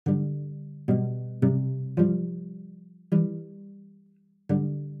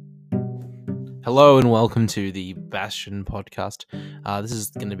Hello and welcome to the Bastion podcast. This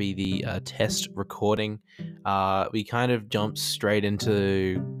is going to be the test recording. We kind of jumped straight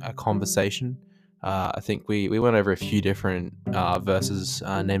into a conversation. I think we went over a few different verses,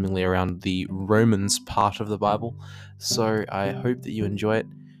 namely around the Romans part of the Bible. So I hope that you enjoy it.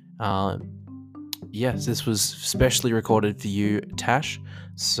 Yes, this was specially recorded for you, Tash.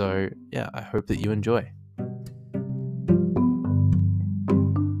 So yeah, I hope that you enjoy.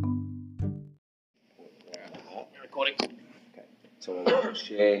 Recording. Okay, so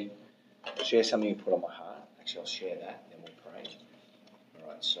I'll share something you put on my heart. Actually, I'll share that, then we'll pray. All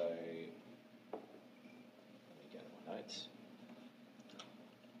right, so let me go to my notes.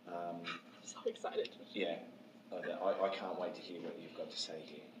 So excited. Yeah, I can't wait to hear what you've got to say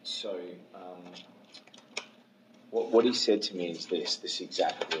here. So, what he said to me is this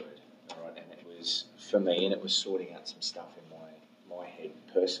exact word. All right, and it was for me, and it was sorting out some stuff in my head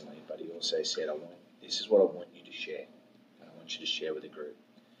personally. But he also said, this is what I want you to share. And I want you to share with the group.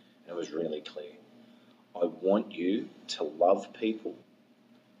 And it was really clear. I want you to love people.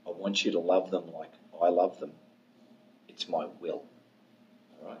 I want you to love them like I love them. It's my will.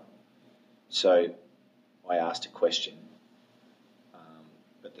 All right? So I asked a question,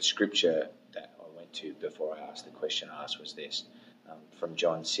 but the scripture that I went to before I asked the question I asked was this, from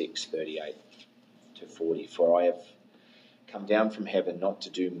John 6:38 to 40. For I have come down from heaven not to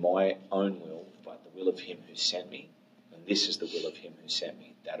do my own will, but the will of him who sent me. And this is the will of him who sent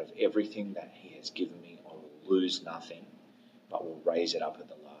me, that of everything that he has given me I will lose nothing, but will raise it up at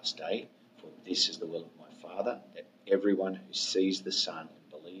the last day. For this is the will of my Father, that everyone who sees the Son and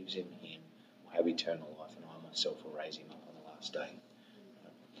believes in him will have eternal life, and I myself will raise him up on the last day.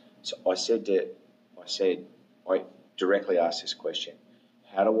 So I directly asked this question: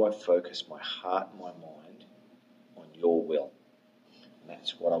 how do I focus my heart and my mind on your will? And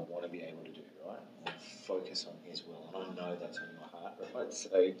that's what I want to be able to do, right? I want to focus on his will, and I know that's on your heart, right?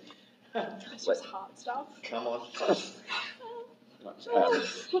 So It's just heart stuff. come on.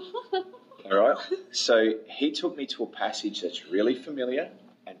 All right. So he took me to a passage that's really familiar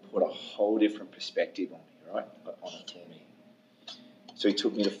and put a whole different perspective on me, right? On it for me. So he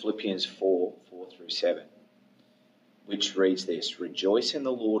took me to Philippians 4:4-7, which reads this: rejoice in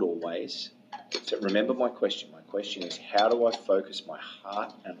the Lord always. So remember my question. My question is, how do I focus my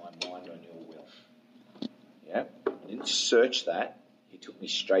heart and my mind on your will? Yeah? I didn't search that. He took me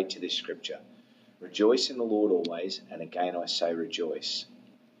straight to this scripture. Rejoice in the Lord always, and again I say rejoice.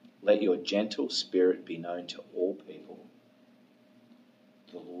 Let your gentle spirit be known to all people.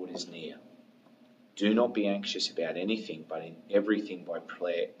 The Lord is near. Do not be anxious about anything, but in everything by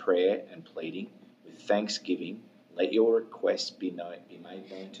prayer and pleading, with thanksgiving, let your requests be made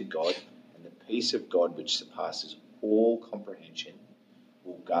known to God, and the peace of God, which surpasses all comprehension,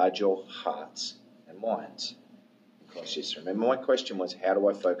 will guard your hearts and minds. Jesus. Remember my question was, how do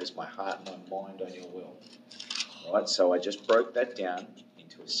I focus my heart and my mind on your will? All right, so I just broke that down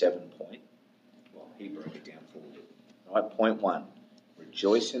into a 7-point. Well, he broke it down for me. All right, point 1,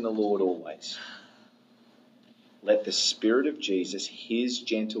 rejoice in the Lord always. Let the Spirit of Jesus, his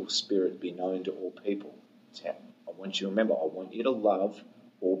gentle spirit, be known to all people. I want you to remember, I want you to love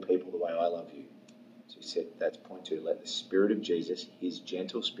all people the way I love you. So he said, that's point 2. Let the Spirit of Jesus, his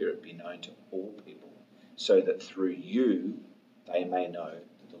gentle spirit, be known to all people, so that through you they may know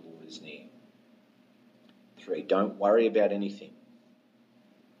that the Lord is near. 3, don't worry about anything.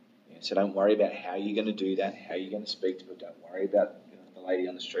 So don't worry about how you're going to do that, how you're going to speak to people. Don't worry about the lady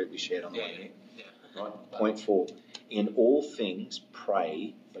on the street we shared on the way here. Right? Point 4, in all things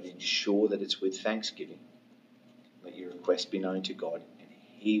pray, but ensure that it's with thanksgiving. Let your request be known to God, and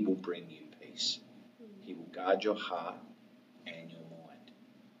he will bring you peace. He will guard your heart and your mind.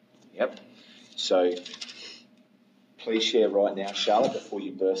 Yep. So please share right now, Charlotte, before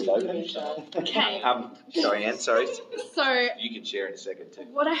you burst open. Okay. Sorry, Anne, sorry. So You can share in a second too.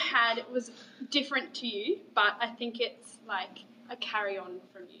 what I had was different to you, but I think it's like a carry on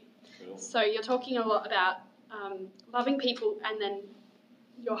from you. Cool. So you're talking a lot about loving people, and then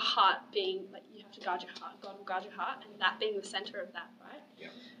your heart being, like, you have to guard your heart. God will guard your heart, and that being the center of that, right?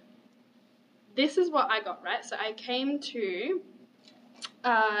 Yeah. This is what I got, right? So I came to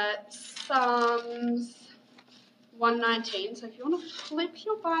Psalms 119. So if you want to flip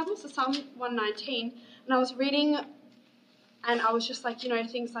your Bible to Psalm 119, and I was reading, and I was just like,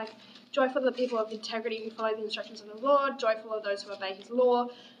 things like, joyful are the people of integrity who follow the instructions of the Lord, joyful are those who obey his law.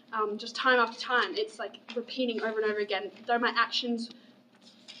 Just time after time, it's like repeating over and over again, that my actions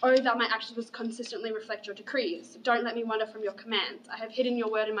would consistently reflect your decrees. Don't let me wander from your commands. I have hidden your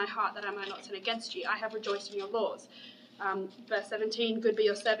word in my heart that I might not sin against you. I have rejoiced in your laws. Verse 17, good be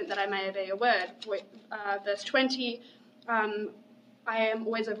your servant that I may obey your word. Verse 20, I am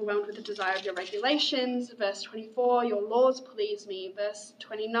always overwhelmed with the desire of your regulations. Verse 24, your laws please me. Verse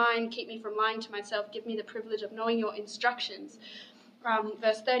 29, keep me from lying to myself. Give me the privilege of knowing your instructions.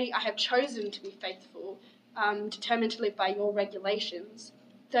 Verse 30, I have chosen to be faithful, determined to live by your regulations.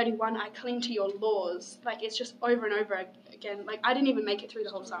 31, I cling to your laws. Like, it's just over and over again. Like, I didn't even make it through the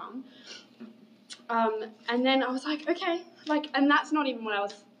whole psalm. And then I was like, okay. Like, and that's not even what I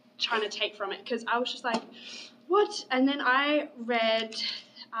was trying to take from it, because I was just like, what? And then I read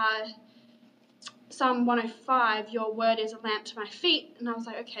Psalm 105, your word is a lamp to my feet. And I was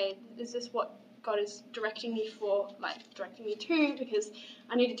like, okay, is this what God is directing me to? Because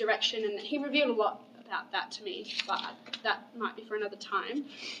I needed direction. And he revealed a lot about that to me, but that might be for another time.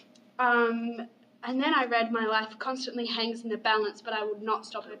 And then I read, my life constantly hangs in the balance, but I would not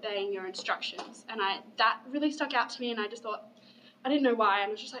stop obeying your instructions. And that really stuck out to me, and I just thought, I didn't know why, and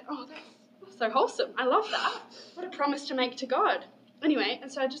I was just like, oh, that's so wholesome. I love that. What a promise to make to God. Anyway,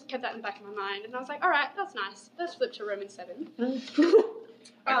 and so I just kept that in the back of my mind, and I was like, all right, that's nice. Let's flip to Romans 7.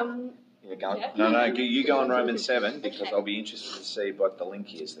 Yeah, go on. Yeah. No, you go on Romans 7, because Okay. I'll be interested to see what the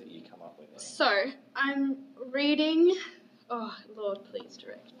link is that you come up with. So, I'm reading, oh, Lord, please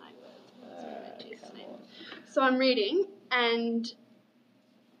direct my words. In Jesus' name. So I'm reading, and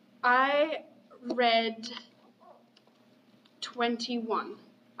I read 21.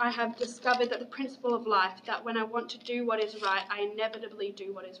 I have discovered that the principle of life, that when I want to do what is right, I inevitably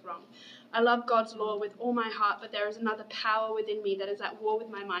do what is wrong. I love God's law with all my heart, but there is another power within me that is at war with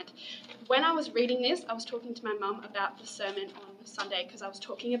my mind. When I was reading this, I was talking to my mum about the sermon on Sunday, because I was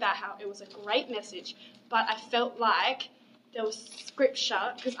talking about how it was a great message, but I felt like there was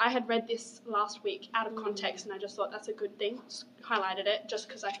scripture, because I had read this last week out of context, and I just thought that's a good thing. Just highlighted it just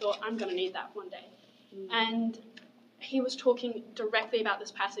because I thought I'm going to need that one day. And he was talking directly about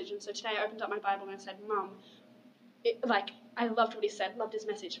this passage, and so today I opened up my Bible and I said, Mum, I loved what he said, loved his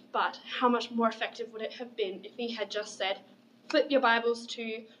message, but how much more effective would it have been if he had just said, flip your Bibles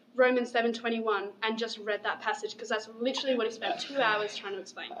to Romans 7:21 and just read that passage, because that's literally what he spent 2 hours trying to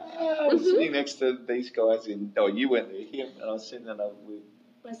explain. I was sitting next to these guys you went there, him, and I was sitting there with...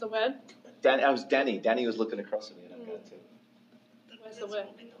 Where's the word? Danny. Danny was looking across at me, and I'm going to... Where's the word?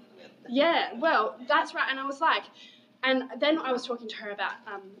 Yeah, well, that's right, and I was like, and then I was talking to her about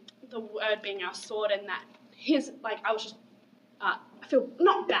the word being our sword, and that I was just, I feel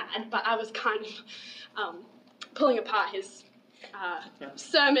not bad, but I was kind of pulling apart his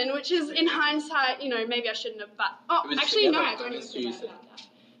sermon, which is in hindsight, maybe I shouldn't have, but, actually, no, I don't even feel bad about that.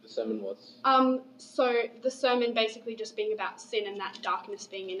 The sermon was? So the sermon basically just being about sin and that darkness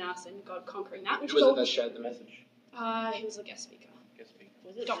being in us and God conquering that. Who was it that shared the message? He was a guest speaker.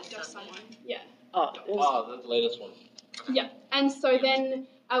 Was it Doctor someone, yeah. The latest one. Yeah, and so then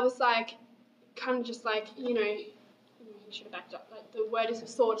I was like, kind of just like, he should have backed up, like the word is a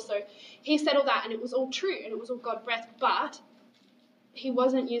sword. So he said all that, and it was all true, and it was all God breath, but he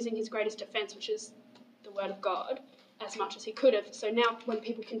wasn't using his greatest defense, which is the word of God, as much as he could have. So now when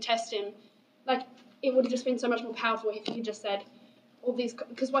people contest him, it would have just been so much more powerful if he just said all these,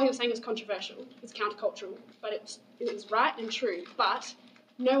 because what he was saying was controversial, it's countercultural, but it was right and true, but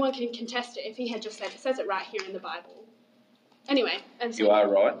no one can contest it if he had just said, it says it right here in the Bible. Anyway, and so, You are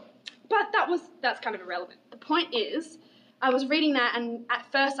right. but that's kind of irrelevant. The point is, I was reading that, and at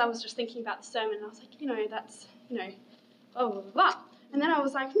first I was just thinking about the sermon, and I was like, that's, blah, blah, blah. And then I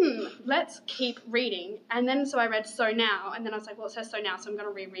was like, let's keep reading. And then so I read So Now, and then I was like, well, it says So Now, so I'm going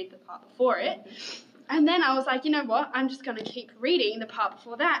to reread the part before it. And then I was like, you know what, I'm just going to keep reading the part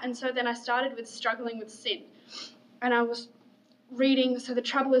before that. And so then I started with struggling with sin. And I was reading, so the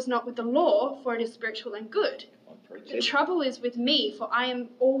trouble is not with the law, for it is spiritual and good. The trouble is with me, for I am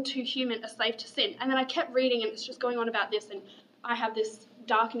all too human, a slave to sin. And then I kept reading, and it's just going on about this, and I have this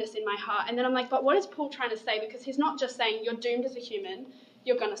darkness in my heart. And then I'm like, but what is Paul trying to say? Because he's not just saying you're doomed as a human,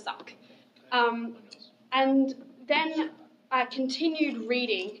 you're going to suck. And then I continued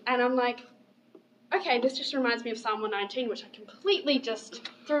reading, and I'm like, okay, this just reminds me of Psalm 119, which I completely just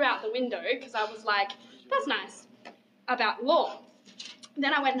threw out the window, because I was like, that's nice, about law.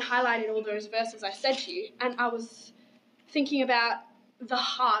 Then I went and highlighted all those verses I said to you, and I was thinking about the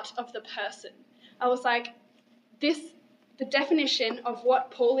heart of the person. I was like, the definition of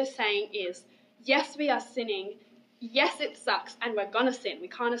what Paul is saying is, yes, we are sinning, yes, it sucks, and we're going to sin, we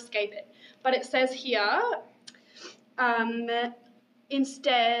can't escape it. But it says here,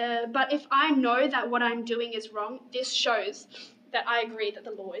 instead, but if I know that what I'm doing is wrong, this shows that I agree that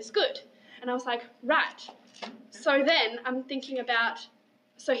the law is good. And I was like, right. So then I'm thinking about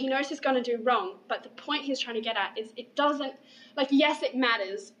So he knows he's going to do wrong, but the point he's trying to get at is it doesn't, like, yes, it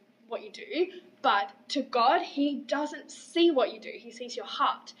matters what you do, but to God, he doesn't see what you do. He sees your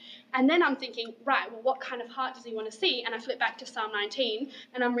heart. And then I'm thinking, right, well, what kind of heart does he want to see? And I flip back to Psalm 19,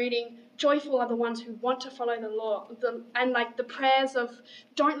 and I'm reading, joyful are the ones who want to follow the law, and like the prayers of,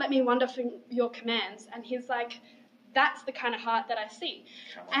 don't let me wander from your commands. And he's like, that's the kind of heart that I see.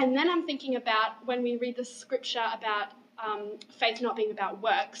 And then I'm thinking about when we read the scripture about faith not being about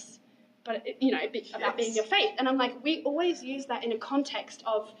works, but, about being your faith. And I'm like, we always use that in a context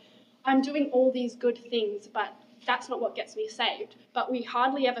of, I'm doing all these good things, but that's not what gets me saved. But we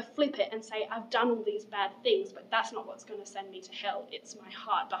hardly ever flip it and say, I've done all these bad things, but that's not what's going to send me to hell. It's my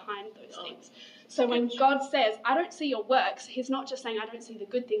heart behind those things. So when God says, I don't see your works, he's not just saying, I don't see the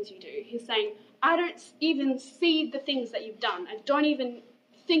good things you do. He's saying, I don't even see the things that you've done. I don't even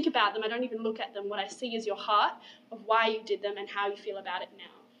think about them. I don't even look at them. What I see is your heart of why you did them and how you feel about it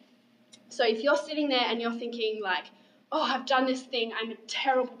now. So if you're sitting there and you're thinking like, oh, I've done this thing, I'm a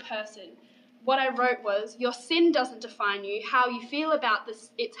terrible person. What I wrote was, your sin doesn't define you. How you feel about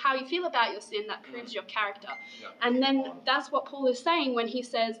this, it's how you feel about your sin that proves your character. Yeah. And then that's what Paul is saying when he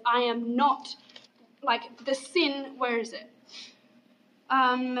says, I am not, like the sin, where is it?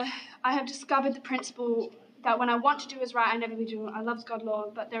 I have discovered the principle that when I want to do is right, I never do. I love God's law,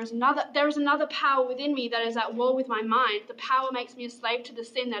 but there is another power within me that is at war with my mind. The power makes me a slave to the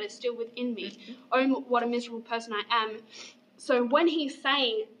sin that is still within me. Oh, what a miserable person I am. So when he's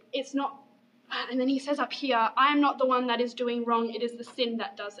saying it's not, and then he says up here, I am not the one that is doing wrong, it is the sin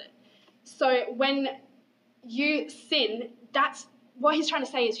that does it. So when you sin, that's what he's trying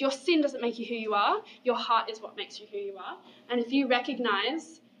to say is your sin doesn't make you who you are, your heart is what makes you who you are. And if you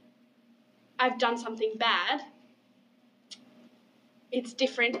recognize I've done something bad, it's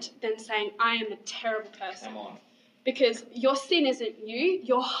different than saying I am a terrible person. Come on. Because your sin isn't you,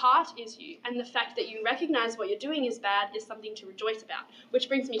 your heart is you. And the fact that you recognize what you're doing is bad is something to rejoice about. Which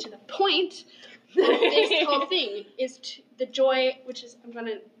brings me to the point of this whole thing, is the joy, which is,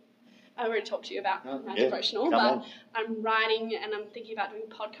 I already talked to you about my devotional, but I'm writing and I'm thinking about doing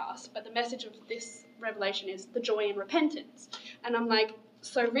podcasts. But the message of this revelation is the joy in repentance. And I'm like,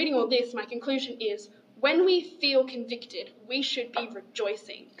 so reading all this, my conclusion is, when we feel convicted, we should be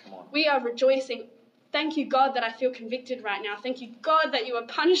rejoicing. Come on. We are rejoicing. Thank you, God, that I feel convicted right now. Thank you, God, that you are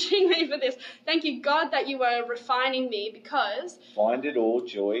punishing me for this. Thank you, God, that you are refining me, because... Find it all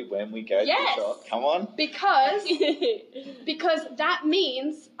joy when we go to the top. Come on. Because that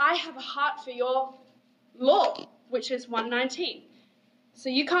means I have a heart for your law, which is 119. So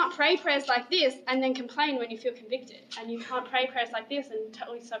you can't pray prayers like this and then complain when you feel convicted. And you can't pray prayers like this and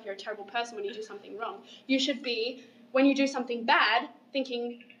tell yourself you're a terrible person when you do something wrong. You should be, when you do something bad,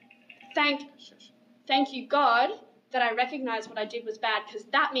 thinking, thank you, God, that I recognize what I did was bad, because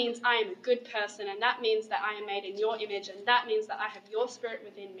that means I am a good person, and that means that I am made in your image, and that means that I have your spirit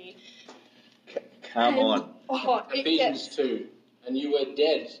within me. Come on. Ephesians 2. And you were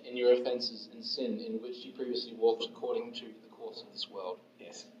dead in your offences and sin, in which you previously walked according to the course of this world.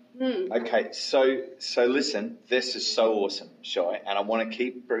 Yes. Okay, so listen, this is so awesome, Shai, and I want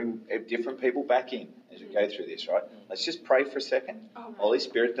to bring different people back in as we go through this, right? Let's just pray for a second. Oh, right. Holy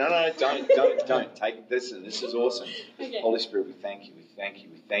Spirit, no, don't take this. This is awesome. Okay. Holy Spirit, we thank you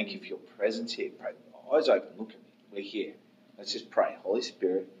for your presence here. Pray, eyes open, look at me. We're here. Let's just pray. Holy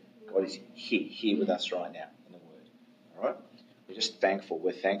Spirit, God is here with us right now in the Word. All right? We're just thankful.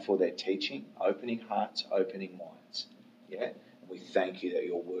 We're thankful that teaching, opening hearts, opening minds. Yeah. We thank you that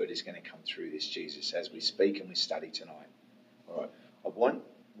your word is going to come through this, Jesus, as we speak and we study tonight. All right.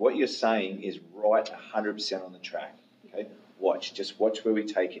 What you're saying is right 100% on the track. Okay. Just watch where we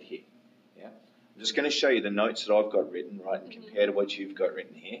take it here. Yeah. I'm just going to show you the notes that I've got written, right, and compare to what you've got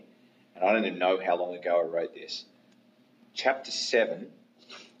written here. And I don't even know how long ago I wrote this. Chapter 7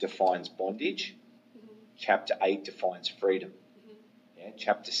 defines bondage. Chapter 8 defines freedom. Yeah.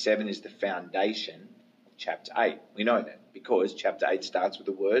 Chapter 7 is the foundation of chapter 8. We know that, because chapter 8 starts with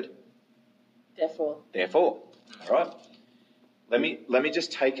the word therefore. All right. Let me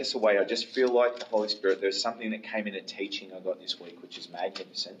just take us away. I just feel like the Holy Spirit. There's something that came in a teaching I got this week, which is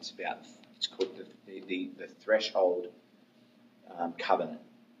magnificent. It's called the threshold covenant.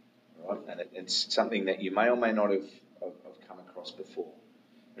 Right, and it's something that you may or may not have come across before.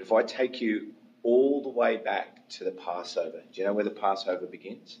 But if I take you all the way back to the Passover, do you know where the Passover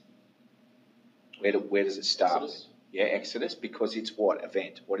begins? Where does it start? Exodus. Yeah, Exodus, because it's what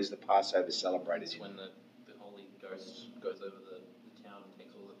event? What is the Passover celebrated It's in? when the Holy Ghost goes over the town and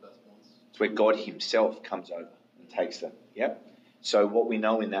takes all the firstborns. It's where God himself comes over and takes them. Yep. So what we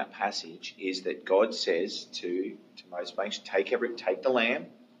know in that passage is that God says to to Moses, take the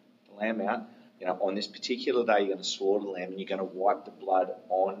lamb out. On this particular day, you're going to slaughter the lamb and you're going to wipe the blood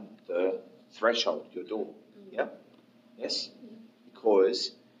on the threshold, your door. Yeah? Yes?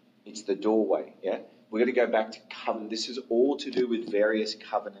 Because it's the doorway. Yeah? We're going to go back to covenant. This is all to do with various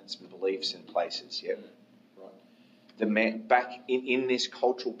covenants and beliefs and places. Yeah? Right. The man, back in this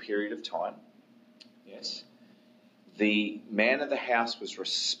cultural period of time, yes, the man of the house was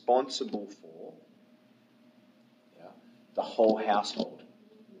responsible for the whole household.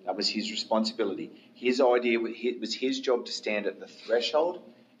 That was his responsibility. His idea was his job to stand at the threshold,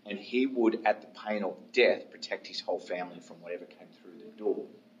 and he would, at the pain of death, protect his whole family from whatever came through the door.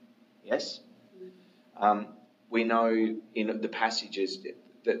 Yes? We know in the passages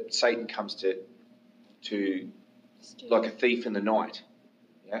that Satan comes to like a thief in the night.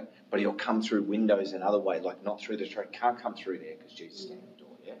 Yeah? But he'll come through windows and other ways, like not through the threshold. Can't come through there because Jesus stands at the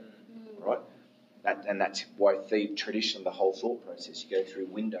door. Yeah? Right? That's why traditionally the whole thought process, you go through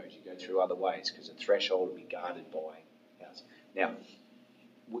windows, you go through other ways, because the threshold will be guarded by house. Now,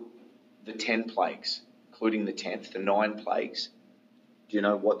 the 10 plagues, including the 10th, the 9 plagues, do you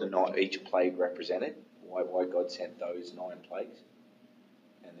know what each plague represented? Why God sent those 9 plagues?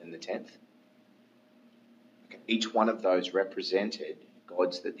 And then the 10th? Okay. Each one of those represented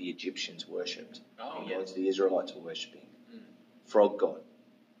gods that the Egyptians worshipped, and gods the Israelites were worshipping. Frog god.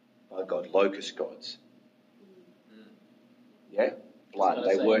 By God, locust gods. Yeah? Blood.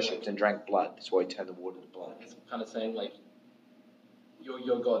 They worshipped and drank blood. That's why he turned the water to blood. It's kind of saying, like,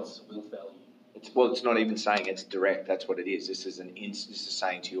 your gods will fail you. It's not even saying, it's direct. That's what it is. This is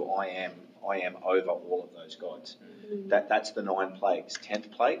saying to you, I am over all of those gods. That's the 9 plagues. 10th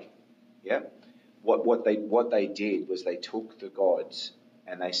plague, yeah? What they did was they took the gods,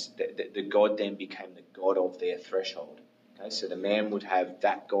 and the god then became the god of their threshold. Okay, so the man would have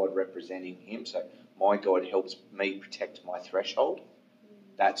that God representing him. So my God helps me protect my threshold.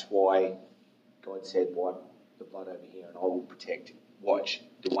 That's why God said, wipe the blood over here and I will protect it. Watch,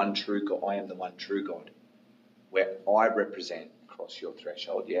 the one true God. I am the one true God. Where I represent across your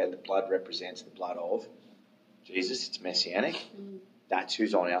threshold. Yeah, the blood represents the blood of Jesus. It's messianic. That's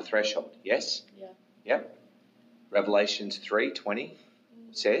who's on our threshold. Yes? Yeah. Yep. Revelations 3:20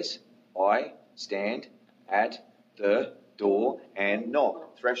 says, I stand at the door and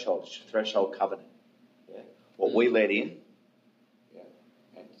knock. Threshold covenant. Yeah. What we let in. Yeah.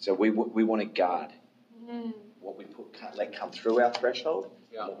 And so we want to guard what we let come through our threshold.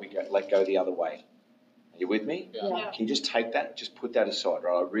 Yeah. And what we let go the other way. Are you with me? Yeah. Can you just take that? Just put that aside,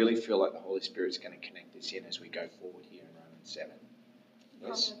 right? I really feel like the Holy Spirit's going to connect this in as we go forward here in Romans 7.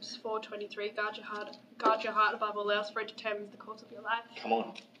 Yes. Proverbs 4:23. Guard your heart above all else, for it determines the course of your life. Come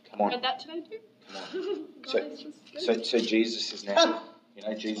on. Read that today too. Come on. So Jesus is now,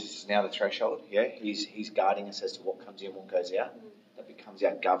 Jesus is now the threshold. Yeah, he's guarding us as to what comes in, what goes out. That becomes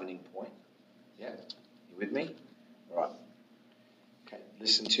our governing point. Yeah, you with me? Right. Okay.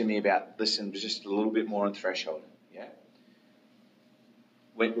 Listen just a little bit more on threshold. Yeah.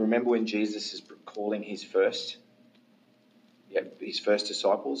 Remember when Jesus is calling his first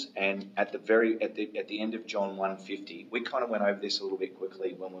disciples, and at the end of John 1:50, we kind of went over this a little bit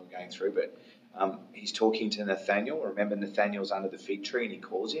quickly when we were going through, but he's talking to Nathanael. Remember, Nathanael's under the fig tree, and he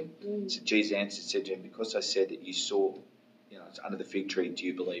calls him. So Jesus answered, said to him, "Because I said that you saw, it's under the fig tree, do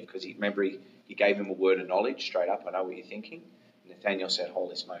you believe?" Because he gave him a word of knowledge straight up. I know what you're thinking. Nathanael said,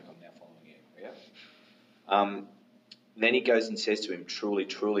 "Holy smoke, I'm now following you." Yeah. Then he goes and says to him, "Truly,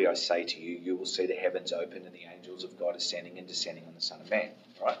 truly, I say to you, you will see the heavens open and the angels of God ascending and descending on the Son of Man."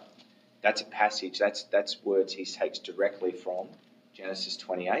 Right? That's a passage. That's words he takes directly from Genesis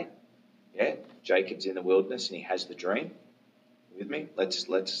 28. Yeah, Jacob's in the wilderness and he has the dream. With me? Let's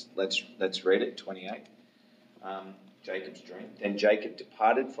read it. 28. Jacob's dream. Then Jacob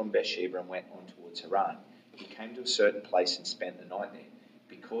departed from Beersheba and went on towards Haran. He came to a certain place and spent the night there,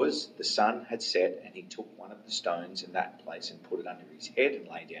 because the sun had set, and he took one of the stones in that place and put it under his head and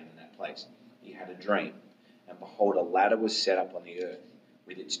lay down in that place. He had a dream, and behold, a ladder was set up on the earth,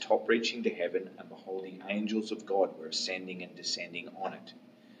 with its top reaching to heaven, and behold, the angels of God were ascending and descending on it.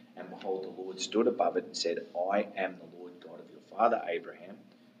 And behold, the Lord stood above it and said, "I am the Lord God of your father Abraham,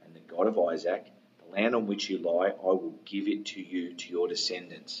 and the God of Isaac. The land on which you lie, I will give it to you, to your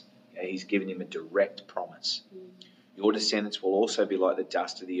descendants." Okay, he's given him a direct promise. Your descendants will also be like the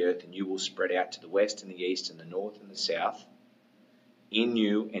dust of the earth, and you will spread out to the west and the east and the north and the south. In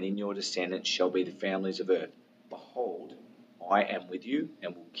you and in your descendants shall be the families of earth. Behold, I am with you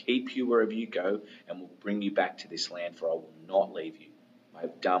and will keep you wherever you go, and will bring you back to this land, for I will not leave you. I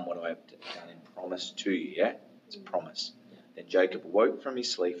have done what I have done in promise to you. Yeah? It's a promise. Then Jacob awoke from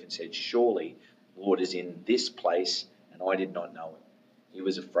his sleep and said, "Surely Lord is in this place, and I did not know it. He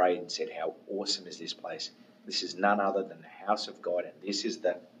was afraid and said, how awesome is this place? This is none other than the house of God, and this is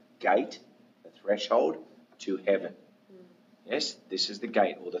the gate, the threshold to heaven. Yes, this is the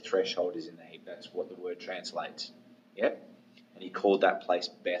gate, or the threshold is in the heap. That's what the word translates. Yep. And he called that place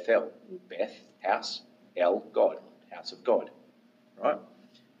Bethel. Beth, house, El, God, house of God. Right?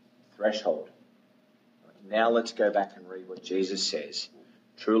 Threshold. Now let's go back and read what Jesus says.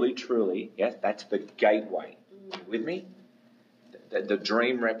 Truly, truly, yes, that's the gateway. You with me? The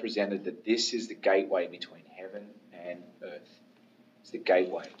dream represented that this is the gateway between heaven and earth. It's the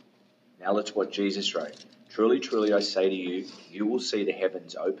gateway. Now let's what Jesus wrote. Truly, truly, I say to you, you will see the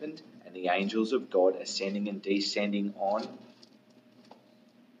heavens opened and the angels of God ascending and descending on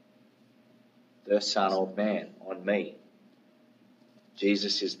the Son of Man, on me.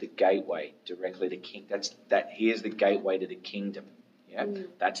 Jesus is the gateway directly to King. He is the gateway to the kingdom. Yeah,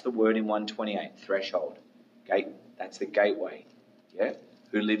 that's the word in 128. Threshold, gate. That's the gateway. Yeah,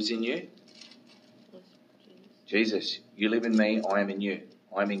 who lives in you? Jesus. You live in me. I am in you.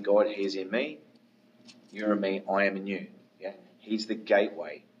 I am in God. He is in me. You're in me. I am in you. Yeah, He's the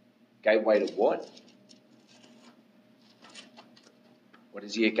gateway. Gateway to what? What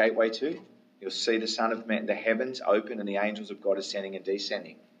is He a gateway to? You'll see the Son of Man, the heavens open and the angels of God ascending and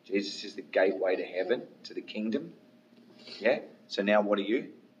descending. Jesus is the gateway to heaven, to the kingdom. Yeah? So now what are you?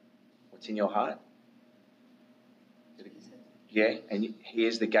 What's in your heart? Yeah? And He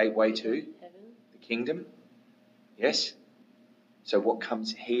is the gateway to the kingdom. Yes? So what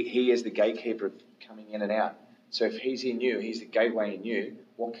comes, He is the gatekeeper of coming in and out. So if He's in you, He's the gateway in you,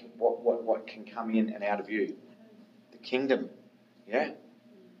 what can come in and out of you? The kingdom. Yeah?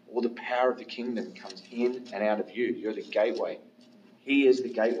 All the power of the kingdom comes in and out of you. You're the gateway. He is the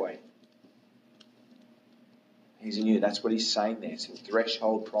gateway. He's in you. That's what He's saying there. It's a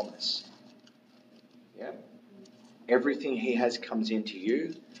threshold promise. Yeah? Everything He has comes into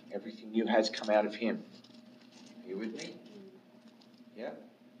you. Everything you has come out of Him. Are you with me? Yeah?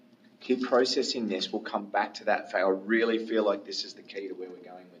 Keep processing this. We'll come back to that. I really feel like this is the key to where we're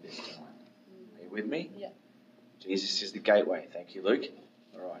going with this tonight. Are you with me? Yeah. Jesus is the gateway. Thank you, Luke.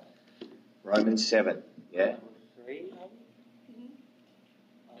 All right. Romans 7. Yeah? All right.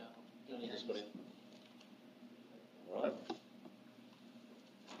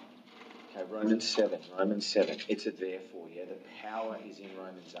 Okay, Romans 7. Romans 7. It's a therefore, yeah? The power is in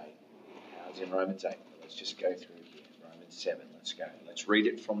Romans 8. The power's in Romans 8. But let's just go through here. Romans 7. Let's go. Let's read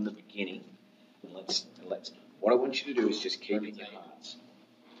it from the beginning. And let's. What I want you to do is just keep in your hearts.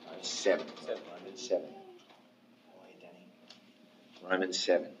 Romans 7. Romans 7. Oh, hey, Danny. Romans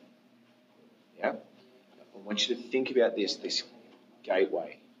 7. Yeah? I want you to think about this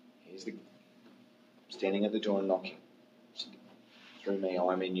gateway. Here's the standing at the door and knocking. Through me,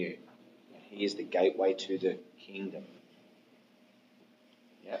 I'm in you. And He is the gateway to the kingdom.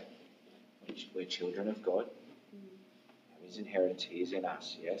 Yeah? We're children of God. His inheritance, He is in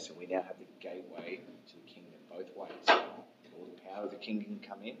us. Yeah? So we now have the gateway to the kingdom both ways. All the power of the kingdom can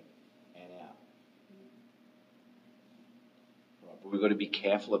come in and out. But we've got to be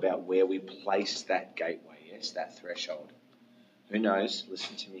careful about where we place that gateway, yes, that threshold. Who knows,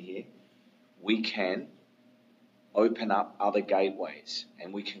 listen to me here, we can open up other gateways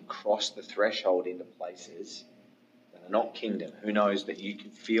and we can cross the threshold into places that are not kingdom. Who knows that you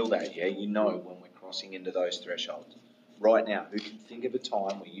can feel that, yeah? You know when we're crossing into those thresholds. Right now, who can think of a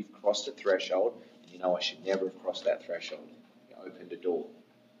time where you've crossed a threshold and you know, I should never have crossed that threshold? You opened a door.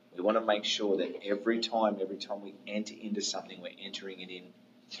 We want to make sure that every time we enter into something, we're entering it in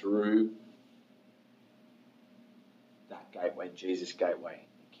through that gateway, Jesus gateway,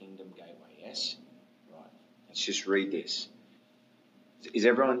 the kingdom gateway, yes? Right. Let's just read this. Is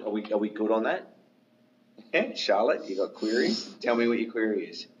everyone, are we good on that? Yeah? Charlotte, you got queries? Tell me what your query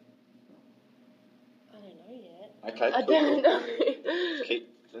is. I don't know yet. Okay. I don't know.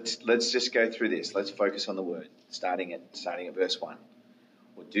 Let's just go through this. Let's focus on the word, starting at verse 1.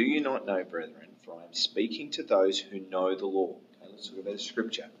 Or do you not know, brethren, for I am speaking to those who know the law. Okay, let's talk about the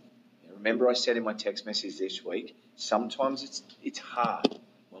scripture. Now, remember I said in my text message this week, sometimes it's hard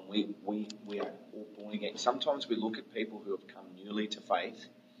when we are all born again. Sometimes we look at people who have come newly to faith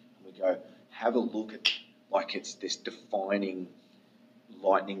and we go, have a look at like it's this defining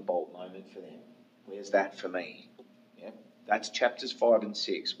lightning bolt moment for them. Where's that for me? Yeah, that's chapters 5 and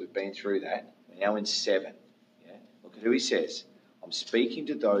 6. We've been through that. We're now in 7. Yeah, look at who he says. I'm speaking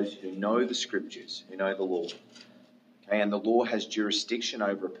to those who know the scriptures, who know the law. Okay, and the law has jurisdiction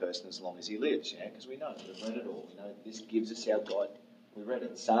over a person as long as he lives, yeah, because we know, we've read it all. We know this gives us our God. We read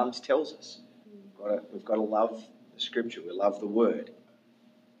it. Psalms tells us we've got to love the scripture. We love the word.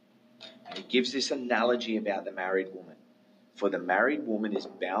 And he gives this analogy about the married woman. For the married woman is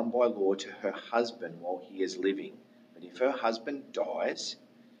bound by law to her husband while he is living. But if her husband dies,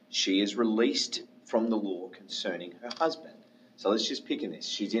 she is released from the law concerning her husband. So let's just pick in this.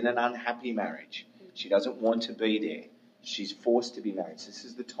 She's in an unhappy marriage. She doesn't want to be there. She's forced to be married. So this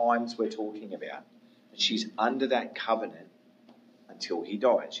is the times we're talking about. And she's under that covenant until he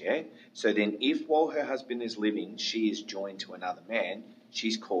dies, yeah? So then if while her husband is living, she is joined to another man,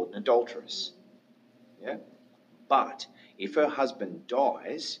 she's called an adulteress, yeah? But if her husband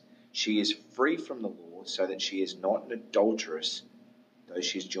dies, she is free from the law so that she is not an adulteress, though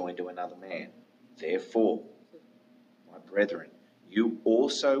she is joined to another man. Therefore, my brethren, you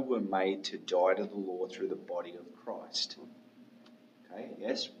also were made to die to the law through the body of Christ. Okay,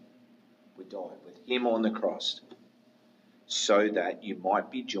 yes? We died with him on the cross so that you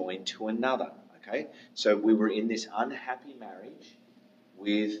might be joined to another. Okay? So we were in this unhappy marriage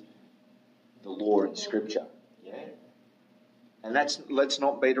with the law and scripture. Yeah? And let's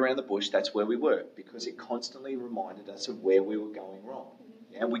not beat around the bush, that's where we were, because it constantly reminded us of where we were going wrong.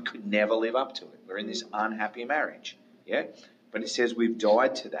 Yeah? We could never live up to it. We're in this unhappy marriage. Yeah? But it says we've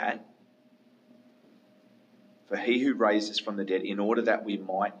died to that for he who raised us from the dead in order that we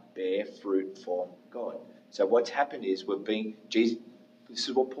might bear fruit from God. So what's happened is this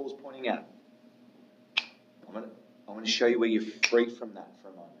is what Paul's pointing out. I'm going to show you where you're free from that for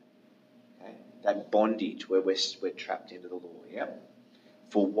a moment. Okay? That bondage where we're trapped into the law. Yeah?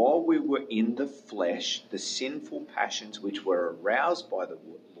 For while we were in the flesh, the sinful passions which were aroused by the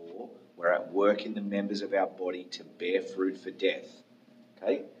law were at work in the members of our body to bear fruit for death.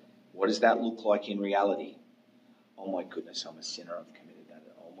 Okay? What does that look like in reality? Oh my goodness, I'm a sinner, I've committed that.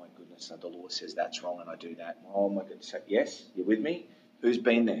 Oh my goodness, the law says that's wrong and I do that. Oh my goodness. So, yes, you're with me? Who's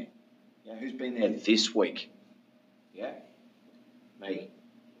been there? Yeah, who's been there this week? Yeah? Me.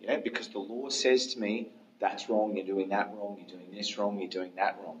 Yeah, because the law says to me, that's wrong, you're doing that wrong, you're doing this wrong, you're doing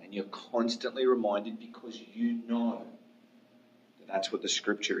that wrong. And you're constantly reminded because you know that that's what the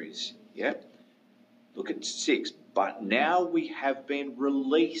scripture is. Yeah? Look at 6. But now we have been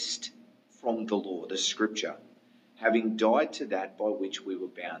released from the law, the scripture, having died to that by which we were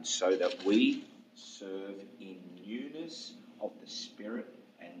bound, so that we serve in newness of the Spirit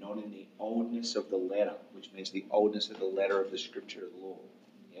and not in the oldness of the letter, which means the oldness of the letter of the scripture of the law.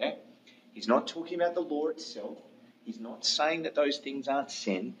 Yeah? He's not talking about the law itself. He's not saying that those things aren't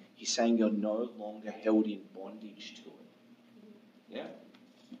sin. He's saying you're no longer held in bondage to it.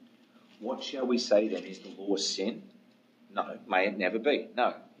 Yeah? What shall we say then? Is the law sin? No. May it never be?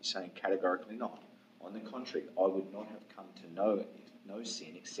 No. He's saying categorically not. On the contrary, I would not have come to know no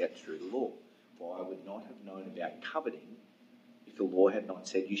sin except through the law. For I would not have known about coveting if the law had not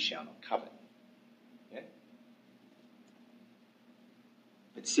said, you shall not covet. Yeah?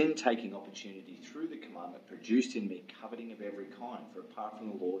 But sin, taking opportunity through the commandment, produced in me coveting of every kind. For apart from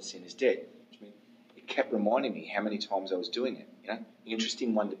the law, sin is dead. Which means it kept reminding me how many times I was doing it. You know?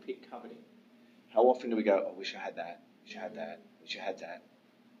 Interesting one to pick, coveting. How often do we go, I wish I had that, wish I had that, wish I had that.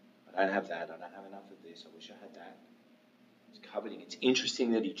 I don't have that, I don't have enough of this, I wish I had that. It's coveting. It's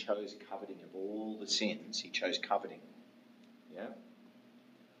interesting that he chose coveting of all the sins. He chose coveting. Yeah?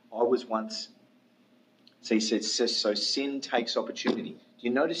 I was once... So he says, so sin takes opportunity. Do you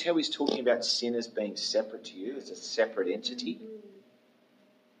notice how he's talking about sin as being separate to you, as a separate entity?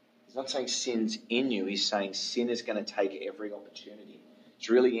 He's not saying sin's in you. He's saying sin is going to take every opportunity. It's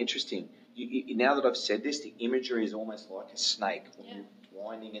really interesting. Now that I've said this, the imagery is almost like a snake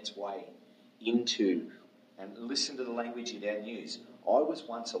winding its way into, and listen to the language he then used. I was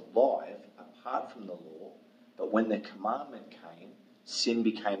once alive apart from the law, but when the commandment came, sin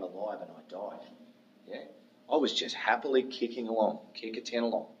became alive and I died. Yeah, I was just happily kicking along, kick-a-ten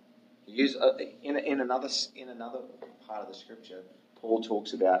along. In another part of the scripture, Paul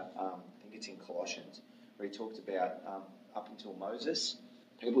talks about, I think it's in Colossians, where he talks about up until Moses,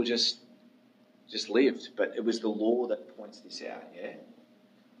 people just lived, but it was the law that points this out. Yeah.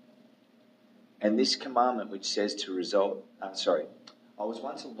 And this commandment which says to result, I was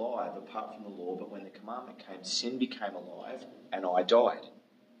once alive apart from the law, but when the commandment came, sin became alive and I died.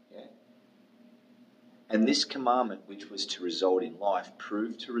 Yeah? And this commandment which was to result in life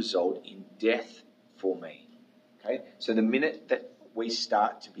proved to result in death for me. Okay? So the minute that we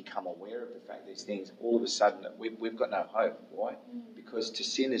start to become aware of the fact these things, all of a sudden we've got no hope. Why? Because to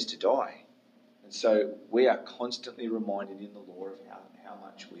sin is to die. And so we are constantly reminded in the law of how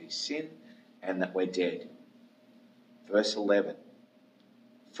much we sin and that we're dead. Verse 11.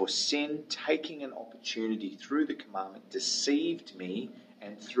 For sin, taking an opportunity through the commandment, deceived me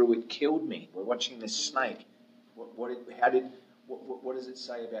and through it killed me. We're watching this snake. What what does it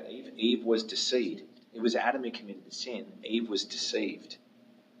say about Eve? Eve was deceived. It was Adam who committed the sin. Eve was deceived.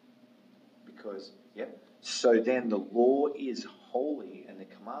 Because, so then the law is holy and the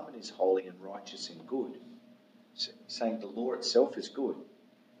commandment is holy and righteous and good. So, saying the law itself is good.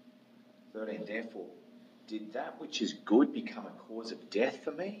 13, therefore, did that which is good become a cause of death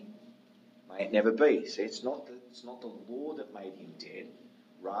for me? May it never be. See, it's not the law that made him dead.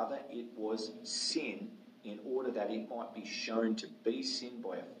 Rather, it was sin in order that it might be shown to be sin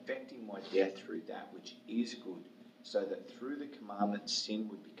by affecting my death through that which is good, so that through the commandment sin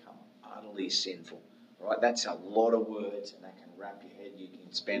would become utterly sinful. Right? That's a lot of words, and that can wrap your head. You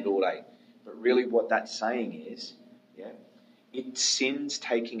can spend all day. But really what that's saying is, it's sin's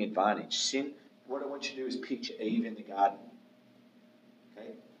taking advantage. Sin, what I want you to do is picture Eve in the garden. Okay?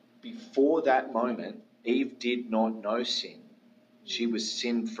 Before that moment, Eve did not know sin. She was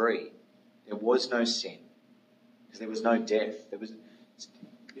sin-free. There was no sin. Because there was no death.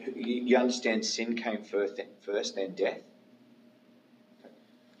 You understand sin came first, then death? Okay.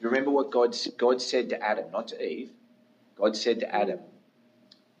 You remember what God said to Adam, not to Eve. God said to Adam,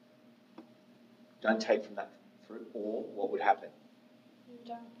 don't take from that fruit, or what would happen?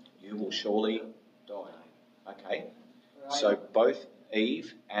 You will surely die. Okay? So both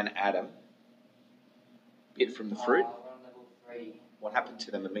Eve and Adam bit from the fruit. What happened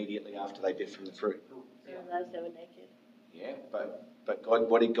to them immediately after they bit from the fruit? They realized they were naked. Yeah, but God,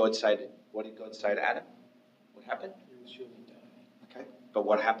 what did God say to Adam? What happened? You will surely die. Okay, but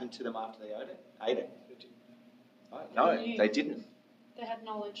what happened to them after they ate it? Oh, no, they didn't. They had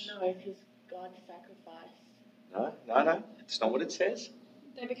knowledge. No, because God sacrificed. No, it's not what it says.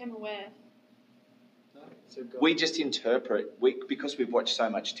 They became aware. No. So God, We just interpret, because we've watched so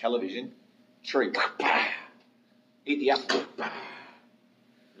much television, tree, eat the apple.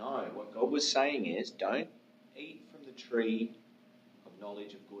 No, what God was saying is, don't eat from the tree of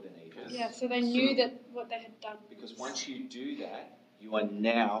knowledge of good and evil. Yeah, so they knew that what they had done. Because once you do that, you are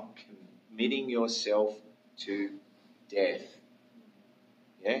now committing yourself to death.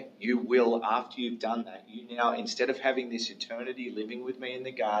 Yeah, you will, after you've done that, you now, instead of having this eternity living with me in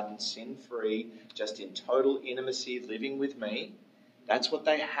the garden, sin-free, just in total intimacy, living with me, that's what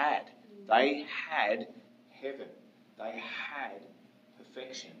they had. They had heaven. They had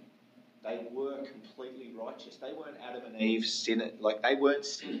perfection. They were completely righteous. They weren't Adam and Eve sinning. Like, they weren't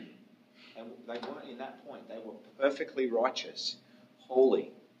sinning. And they weren't in that point. They were perfectly righteous,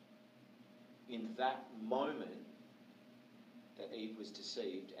 holy. In that moment that Eve was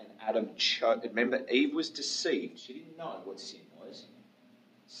deceived and Adam chose. Remember, Eve was deceived. She didn't know what sin was.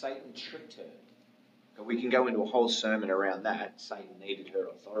 Satan tricked her. And we can go into a whole sermon around that. Satan needed her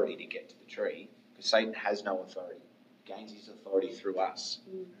authority to get to the tree, because Satan has no authority. He gains his authority through us.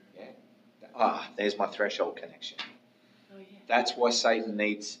 Yeah. There's my threshold connection. Oh, yeah. That's why Satan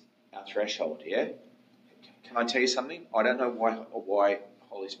needs our threshold. Yeah. Can I tell you something? I don't know why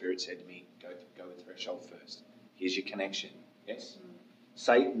Holy Spirit said to me, go with threshold first. Here's your connection. Yes?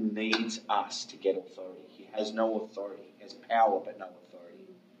 Satan needs us to get authority. He has no authority. He has power but no authority.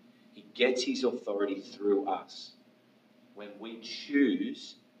 He gets his authority through us. When we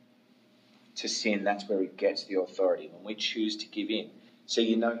choose to sin, that's where he gets the authority. When we choose to give in. So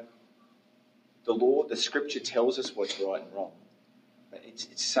the law, the scripture tells us what's right and wrong. But it's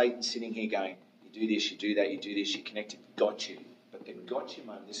Satan sitting here going, you do this, you do that, you do this, you connect it, got you. But the gotcha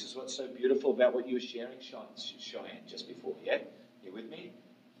moment, this is what's so beautiful about what you were sharing, Cheyenne, just before, yeah? You with me?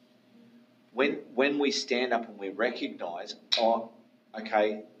 When we stand up and we recognise,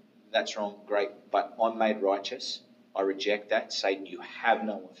 okay, that's wrong, great, but I'm made righteous, I reject that. Satan, you have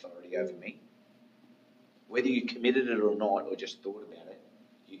no authority over me. Whether you committed it or not, or just thought about it,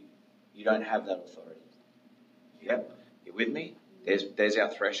 you don't have that authority. Yep, you with me? There's our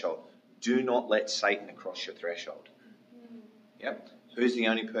threshold. Do not let Satan across your threshold. Yep. Who's the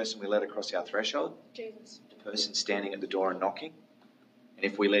only person we let across our threshold? Jesus. The person standing at the door and knocking. And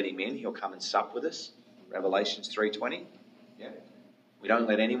if we let him in, he'll come and sup with us. Revelations 3:20. Yeah. We don't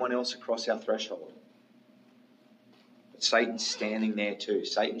let anyone else across our threshold. But Satan's standing there too.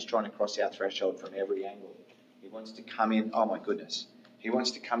 Satan's trying to cross our threshold from every angle. He wants to come in. Oh my goodness. He wants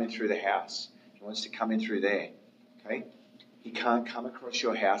to come in through the house. He wants to come in through there. Okay. He can't come across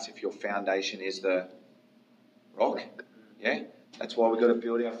your house if your foundation is the rock. Yeah? That's why we've got to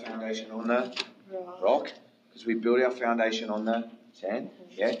build our foundation on the rock. Because we build our foundation on the sand.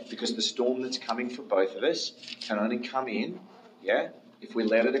 Yeah? Because the storm that's coming for both of us can only come in, yeah, if we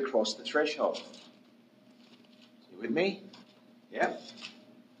let it across the threshold. You with me? Yeah?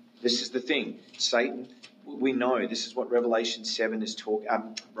 This is the thing. Satan, we know this is what Romans 7 is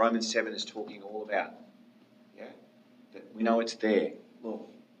talking all about. Yeah? That We know it's there. Look,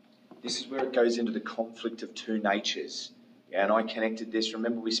 this is where it goes into the conflict of two natures. Yeah, and I connected this.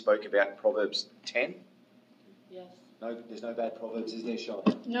 Remember we spoke about Proverbs 10? Yes. No, there's no bad Proverbs, is there, Sean?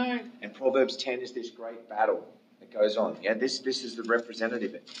 No. And Proverbs 10 is this great battle that goes on. Yeah, this is the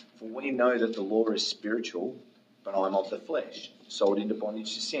representative. For we know that the law is spiritual, but I'm of the flesh, sold into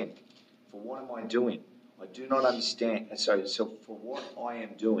bondage to sin. For what am I doing? I do not understand. So for what I am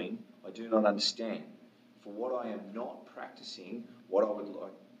doing, I do not understand. For what I am not practicing, what I would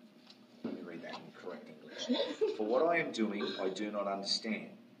like. Let me read that in correct English. For what I am doing, I do not understand.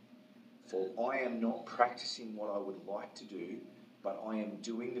 For I am not practicing what I would like to do, but I am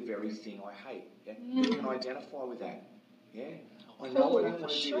doing the very thing I hate. Yeah? You can identify with that. Yeah? I know I don't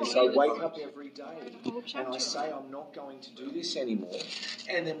want to do this. I wake up every day and I say I'm not going to do this anymore,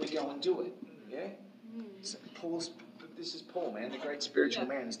 and then we go and do it. Yeah? So this is Paul, man, the great spiritual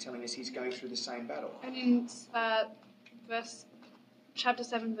man, is telling us he's going through the same battle. And in chapter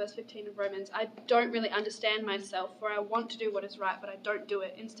 7, verse 15 of Romans, I don't really understand myself, for I want to do what is right, but I don't do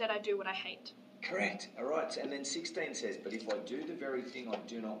it. Instead, I do what I hate. Correct. All right. And then 16 says, but if I do the very thing I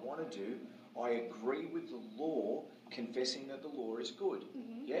do not want to do, I agree with the law, confessing that the law is good.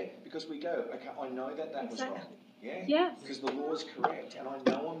 Mm-hmm. Yeah? Because we go, okay, I know that was wrong. Yeah? Yes. Because the law is correct, and I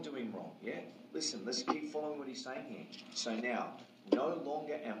know I'm doing wrong. Yeah? Listen, let's keep following what he's saying here. So now, no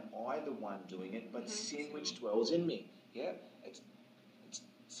longer am I the one doing it, but sin which dwells in me. Yeah? It's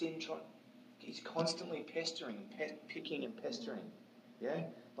sin he's constantly pestering, picking and pestering. Yeah?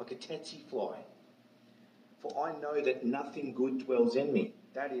 Like a tsetse fly. For I know that nothing good dwells in me,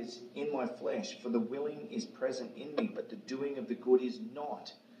 that is, in my flesh. For the willing is present in me, but the doing of the good is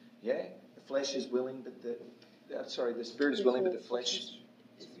not. Yeah? The flesh is willing, but the spirit is willing, but the flesh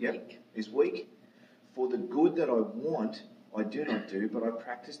is weak. For the good that I want, I do not do, but I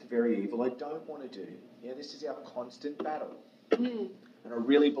practice the very evil I don't want to do. Yeah, this is our constant battle. And I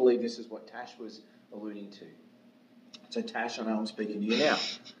really believe this is what Tash was alluding to. So Tash, I know I'm speaking to you now,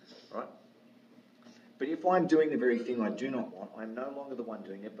 right? But if I'm doing the very thing I do not want, I am no longer the one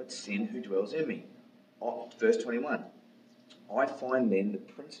doing it, but sin who dwells in me. Verse 21. I find then the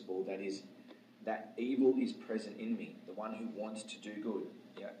principle that evil is present in me, the one who wants to do good.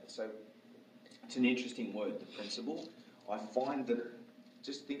 Yeah. So it's an interesting word, the principle. I find that,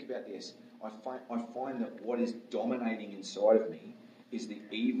 just think about this. I find that what is dominating inside of me is the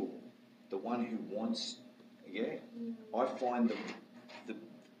evil, the one who wants. Yeah. I find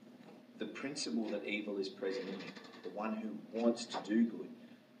the principle that evil is present in me, the one who wants to do good.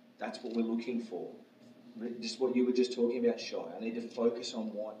 That's what we're looking for. Just what you were just talking about, Shai. I need to focus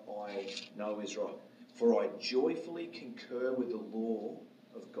on what I know is right. For I joyfully concur with the law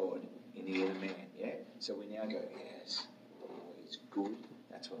of God in the inner man. Yeah? So we now go, yes, the law is good.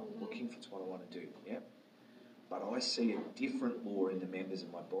 That's what I'm looking for. That's what I want to do. Yeah? But I see a different law in the members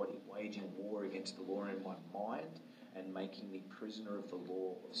of my body, waging war against the law in my mind and making me prisoner of the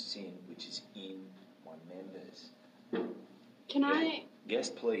law of sin which is in my members. Can I? Yes,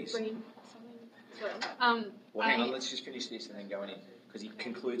 please. Bring something? Well, hang on, let's just finish this and then go in. Because he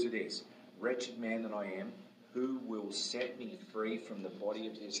concludes with this. Wretched man that I am, who will set me free from the body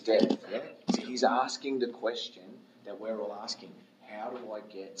of his death? Yeah? So he's asking the question that we're all asking. How do I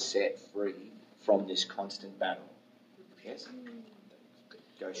get set free from this constant battle? Yes?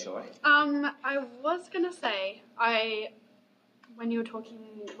 Go, Shai. I was going to say, when we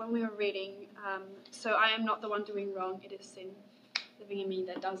were reading, so I am not the one doing wrong, it is sin living in me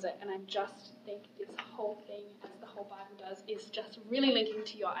that does it. And I just think this whole thing, as the whole Bible does, is just really linking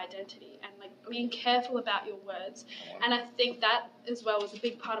to your identity and like being careful about your words. And I think that as well was a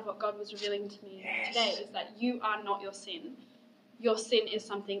big part of what God was revealing to me today, is that you are not your sin. Your sin is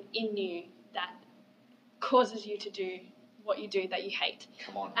something in you that causes you to do what you do that you hate.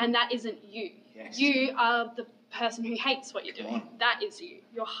 Come on. And that isn't you. Yes. You are the person who hates what you're doing. That is you.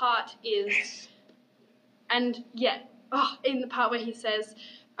 Your heart is... Yes. And in the part where he says,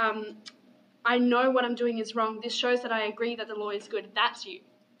 I know what I'm doing is wrong. This shows that I agree that the law is good. That's you.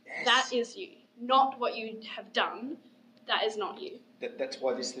 Yes. That is you. Not what you have done. That is not you. That's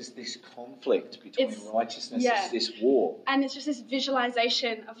why there's this conflict between righteousness, this war. And it's just this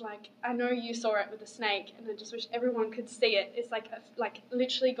visualization of like, I know you saw it with the snake, and I just wish everyone could see it. It's like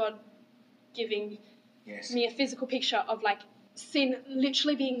literally God giving me a physical picture of like sin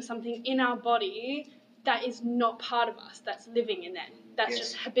literally being something in our body that is not part of us, that's living in that. That's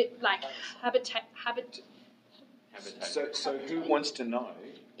just habitat. So who wants to know?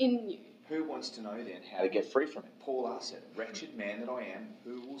 In you. Who wants to know then how to get free from it? Paul asked it, wretched man that I am,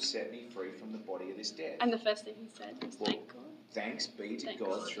 who will set me free from the body of this death? And the first thing he said was, thank God. Thanks be to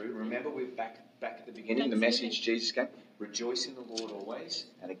God through. Remember, we're back at the beginning, the message Jesus gave. Rejoice in the Lord always.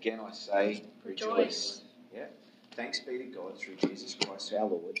 And again I say, rejoice. Yeah. Thanks be to God through Jesus Christ our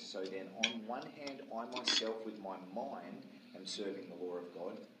Lord. So then, on one hand, I myself with my mind am serving the law of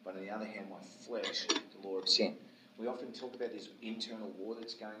God, but on the other hand, my flesh, the law of sin. We often talk about this internal war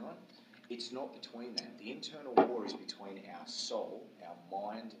that's going on. It's not between that. The internal war is between our soul, our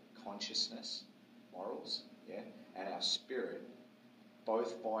mind, consciousness, morals, and our spirit,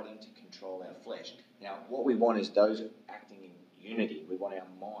 both fighting to control our flesh. Now, what we want is those acting in unity. We want our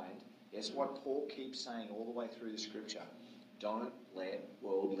mind. That's what Paul keeps saying all the way through the scripture. Don't let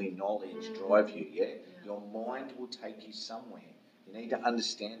worldly knowledge drive you, Your mind will take you somewhere. You need to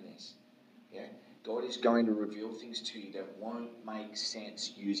understand this, God is going to reveal things to you that won't make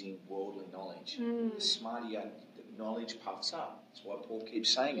sense using worldly knowledge. The smarter you are, the knowledge puffs up. That's why Paul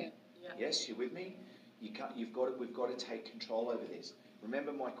keeps saying it. Yeah. Yes, you with me? We've got to take control over this.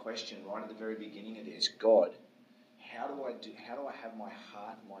 Remember my question right at the very beginning of this. God, how do I have my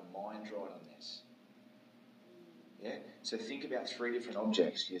heart and my mind right on this? Yeah? So think about three different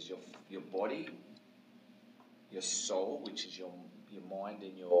objects. There's your body, your soul, which is your mind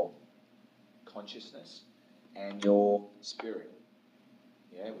and your consciousness, and your spirit,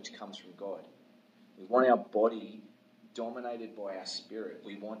 which comes from God. We want our body dominated by our spirit.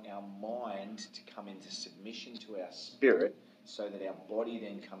 We want our mind to come into submission to our spirit so that our body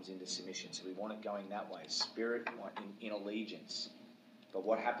then comes into submission. So we want it going that way, spirit in allegiance. But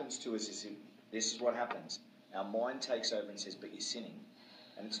what happens to us is this is what happens. Our mind takes over and says, but you're sinning.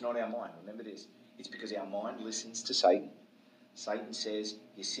 And it's not our mind. Remember this. It's because our mind listens to Satan. Satan says,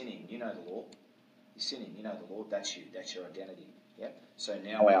 you're sinning. You know the law. You're sinning. You know the Lord. That's you. That's your identity. Yeah. So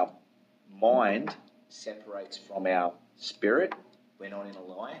now our mind separates from our spirit. We're not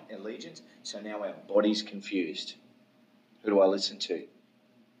in allegiance. So now our body's confused. Who do I listen to?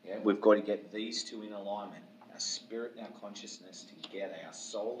 Yeah. We've got to get these two in alignment. Our spirit and our consciousness together. Our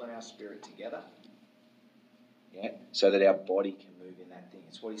soul and our spirit together. Yeah. So that our body can move in that thing.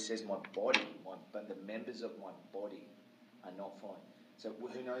 It's what he says. My body, but the members of my body are not fine. So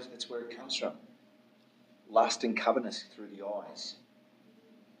who knows that's where it comes from? Lust and covetousness through the eyes.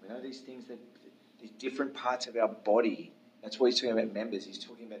 We know these things, that these different parts of our body. That's what he's talking about members. He's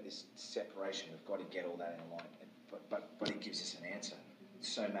talking about this separation. We've got to get all that in alignment. But he gives us an answer. It's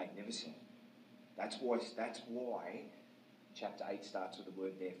so magnificent. That's why chapter 8 starts with the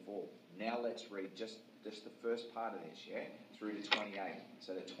word therefore. Now let's read just the first part of this, through to 28.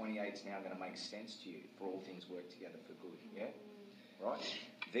 So the 28 is now going to make sense to you, for all things work together for good, Right?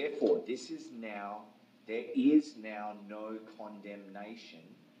 Therefore, there is now no condemnation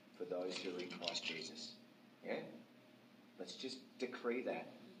for those who are in Christ Jesus. Yeah? Let's just decree that.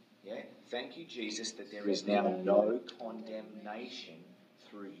 Yeah? Thank you, Jesus, that there is now no condemnation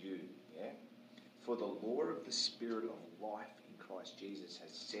through you. Yeah? For the law of the Spirit of life in Christ Jesus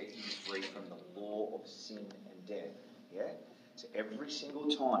has set you free from the law of sin and death. Yeah? So every single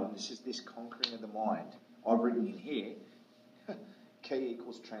time, this is this conquering of the mind. I've written in here, key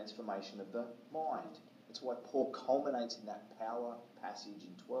equals transformation of the mind. That's why Paul culminates in that power passage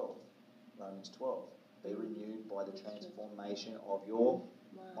in Romans 12. Be renewed by the transformation of your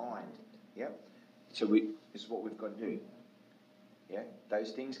mind. Yep. So this is what we've got to do. Yeah.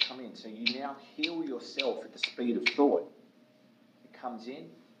 Those things come in. So you now heal yourself at the speed of thought. It comes in.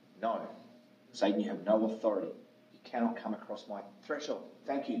 No. Satan, you have no authority. You cannot come across my threshold.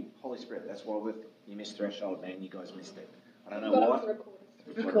 Thank you, Holy Spirit. That's why you missed threshold, man. You guys missed it. I don't know why.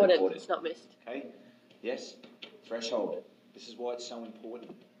 Recorded. It's not missed. Okay. Yes. Threshold. This is why it's so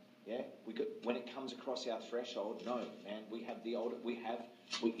important. Yeah, when it comes across our threshold, no, man, we have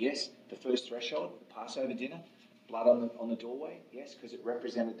the first threshold, the Passover dinner, blood on the doorway, yes, because it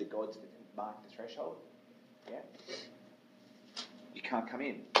represented the gods that marked the threshold. Yeah, you can't come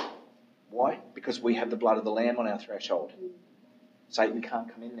in. Why? Because we have the blood of the Lamb on our threshold. Satan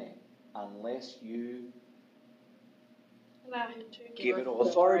can't come in there unless you allow him to give it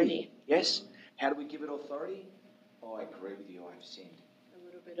authority. Yes. How do we give it authority? Oh, I agree with you. I have sinned.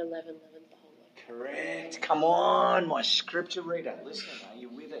 Bit of leaven's the whole lot. Correct. Come on, my scripture reader. Listen, are you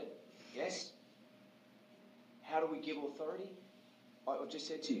with it? Yes? How do we give authority? I've just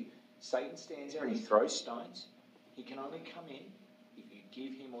said to you, Satan stands there and he throws stones. He can only come in if you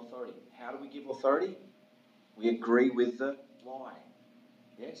give him authority. How do we give authority? We agree with the lie.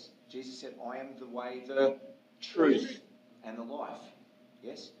 Yes? Jesus said, I am the way, the truth, and the life.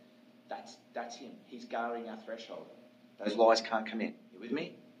 Yes? That's him. He's guarding our threshold. Those lies can't come in. You with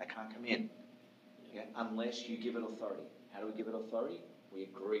me? They can't come in. Yeah? Unless you give it authority. How do we give it authority? We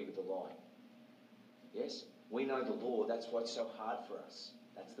agree with the lie. Yes? We know the law. That's why it's so hard for us.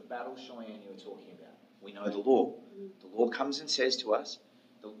 That's the battle, Cheyenne, you were talking about. We know the law. The law comes and says to us,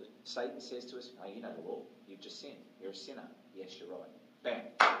 Satan says to us, "No, you know the law. You've just sinned. You're a sinner." Yes, you're right. Bam,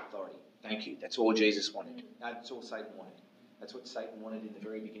 authority. Thank you. That's all Jesus wanted. No, that's all Satan wanted. That's what Satan wanted in the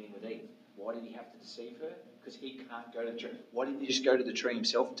very beginning with Eve. Why did he have to deceive her? Because he can't go to the tree. Why didn't he just go to the tree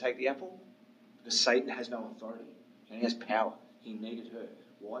himself and take the apple? Because Satan has no authority. And he has power. He needed her.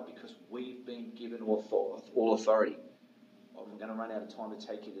 Why? Because we've been given all authority. I'm going to run out of time to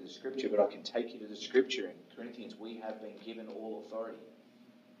take you to the scripture, but I can take you to the scripture in Corinthians. We have been given all authority.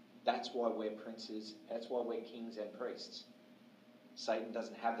 That's why we're princes. That's why we're kings and priests. Satan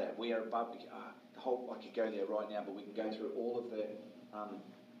doesn't have that. We are above the whole. I could go there right now, but we can go through all of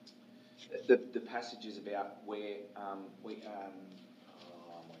the passages about where oh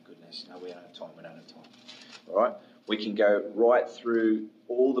my goodness, no, we don't have time. We don't have time. All right, we can go right through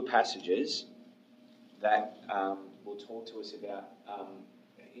all the passages that will talk to us about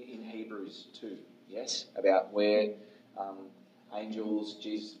in Hebrews 2. Yes, about where angels,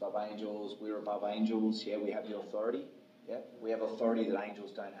 Jesus above angels, we're above angels. Yeah, we have the authority. Yeah, we have authority that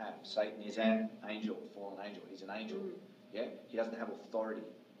angels don't have. Satan is an angel, fallen angel. He's an angel. Yeah, he doesn't have authority.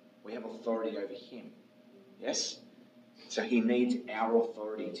 We have authority over him. Yes, so he needs our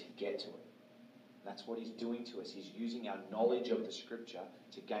authority to get to it. That's what he's doing to us. He's using our knowledge of the scripture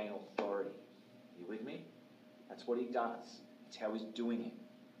to gain authority. Are you with me? That's what he does. It's how he's doing it.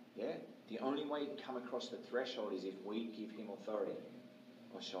 Yeah? The only way he can come across the threshold is if we give him authority.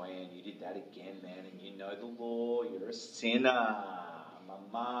 Oh, Cheyenne, you did that again, man, and you know the law. You're a sinner,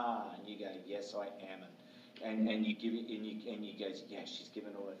 mama. And you go, yes, I am. And you give it, and you go, yes, she's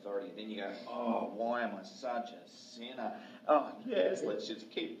given all authority. Then you go, oh, why am I such a sinner? Oh, yes, let's just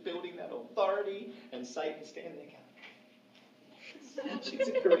keep building that authority. And Satan standing there going, she's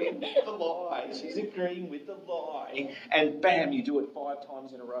agreeing with the lie. She's agreeing with the lie. And bam, you do it 5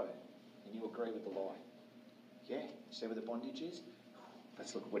 times in a row. And you agree with the lie. Yeah? See where the bondage is?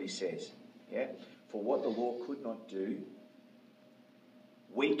 Let's look at what he says. Yeah? For what the law could not do,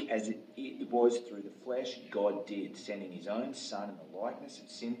 weak as it was through the flesh, God did, sending his own Son in the likeness of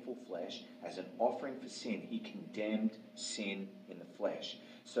sinful flesh as an offering for sin. He condemned sin in the flesh,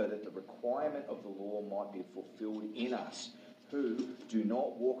 so that the requirement of the law might be fulfilled in us, who do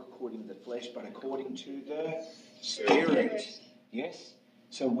not walk according to the flesh, but according to the Spirit. Yes?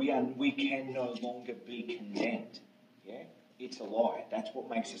 So we can no longer be condemned. Yeah? It's a lie. That's what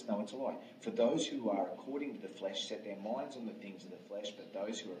makes us know it's a lie. For those who are according to the flesh set their minds on the things of the flesh, but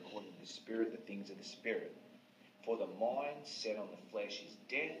those who are according to the Spirit, the things of the Spirit. For the mind set on the flesh is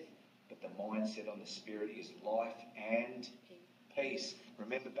death, but the mind set on the Spirit is life and peace.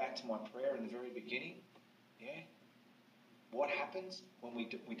 Remember back to my prayer in the very beginning? Yeah? What happens when we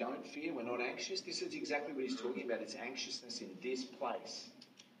don't fear, we're not anxious? This is exactly what he's talking about. It's anxiousness in this place.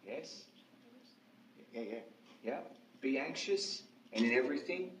 Yes? Yeah. Be anxious, and in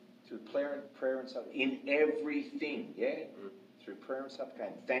everything, through prayer and supplication. In everything, yeah? Through prayer and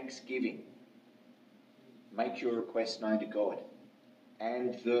supplication. Thanksgiving. Make your requests known to God.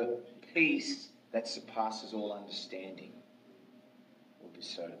 And the peace that surpasses all understanding will be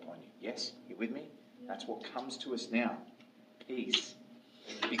bestowed upon you. Yes? You with me? That's what comes to us now. Peace.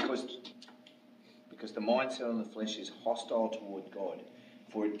 Because the mindset on the flesh is hostile toward God.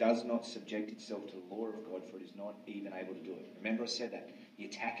 For it does not subject itself to the law of God, for it is not even able to do it. Remember I said that. The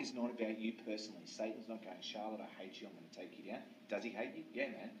attack is not about you personally. Satan's not going, Charlotte, I hate you, I'm going to take you down. Does he hate you? Yeah,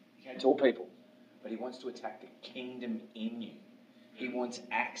 man. He hates all people. But he wants to attack the kingdom in you. He wants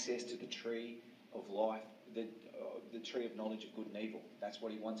access to the tree of life, the tree of knowledge of good and evil. That's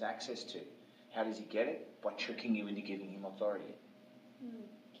what he wants access to. How does he get it? By tricking you into giving him authority.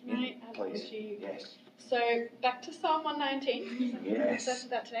 Can I add one to you? Yes. So back to Psalm 119. Yes. That's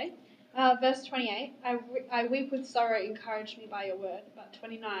that today. Verse 28. I weep with sorrow. Encourage me by your word. But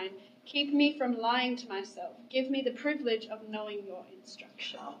 29. Keep me from lying to myself. Give me the privilege of knowing your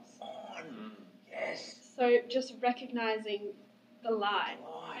instructions. Come on. Yes. So just recognizing the lie.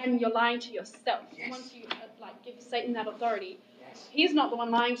 And you're lying to yourself. Yes. Once you give Satan that authority, Yes. he's not the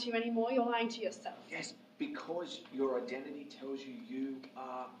one lying to you anymore. You're lying to yourself. Yes. Because your identity tells you you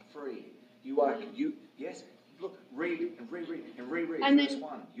are free. You are, yes. Look, read and reread and reread. And Verse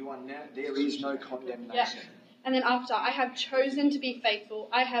 1. You are now, there is no condemnation. Yeah. And then after, I have chosen to be faithful.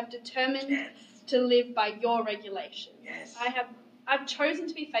 I have determined to live by your regulations. Yes. I've chosen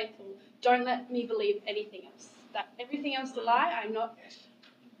to be faithful. Don't let me believe anything else. That everything else is a lie.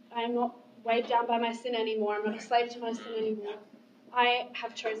 I am not weighed down by my sin anymore. I'm not a slave to my sin anymore. I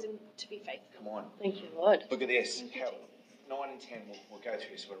have chosen to be faithful. Come on. Thank you, Lord. Look at this. 9 and 10, we'll go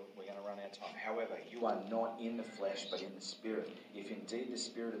through this. We're going to run out of time. However, you are not in the flesh, but in the Spirit. If indeed the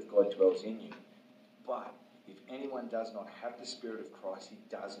Spirit of God dwells in you. But if anyone does not have the Spirit of Christ, he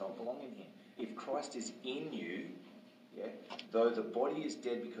does not belong in him. If Christ is in you, though the body is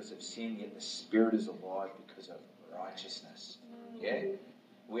dead because of sin, yet the Spirit is alive because of righteousness.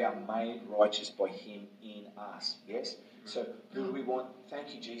 We are made righteous by him in us. Yes? So who do we want?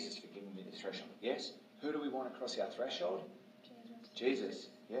 Thank you, Jesus, for giving me the threshold. Yes? Who do we want across our threshold? Jesus.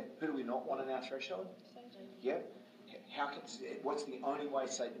 Yeah? Who do we not want on our threshold? Yeah? What's the only way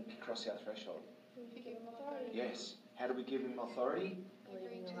Satan can cross our threshold? Yes. How do we give him authority?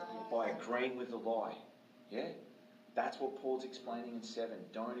 By agreeing with the lie. Yeah? That's what Paul's explaining in 7.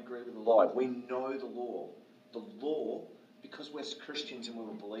 Don't agree with the lie. We know the law. The law, because we're Christians and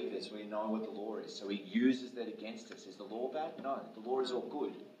we're believers, we know what the law is. So he uses that against us. Is the law bad? No. The law is all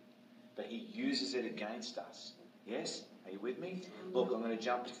good. But he uses it against us. Yes? Are you with me? Look, I'm going to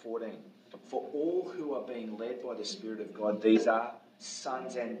jump to 14. For all who are being led by the Spirit of God, these are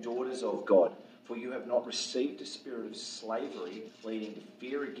sons and daughters of God. For you have not received a spirit of slavery, leading to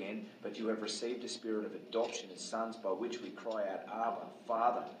fear again, but you have received a spirit of adoption as sons, by which we cry out, Abba,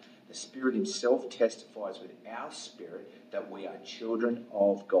 Father. The Spirit himself testifies with our spirit that we are children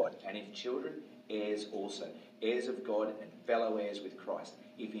of God. And if children, heirs also, heirs of God and fellow heirs with Christ,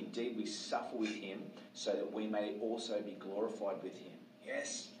 if indeed we suffer with him, so that we may also be glorified with him.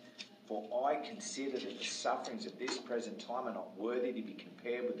 Yes? For I consider that the sufferings of this present time are not worthy to be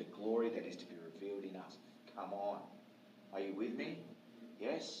compared with the glory that is to be revealed in us. Come on. Are you with me?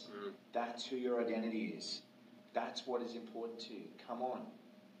 Yes? That's who your identity is. That's what is important to you. Come on.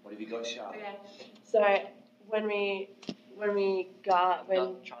 What have you got, Charlotte? Okay. So when we allow,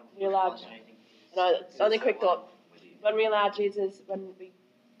 no, only quick thought. When we allow Jesus, when we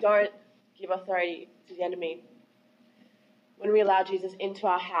don't give authority to the enemy, when we allow Jesus into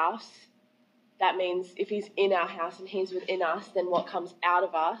our house, that means if he's in our house and he's within us, then what comes out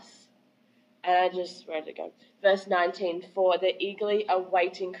of us, and I just, where did it go? Verse 19, for the eagerly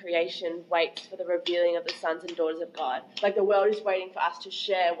awaiting creation waits for the revealing of the sons and daughters of God. Like the world is waiting for us to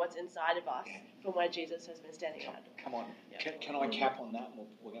share what's inside of us from where Jesus has been standing at. Come on. Yeah. Can I cap on that?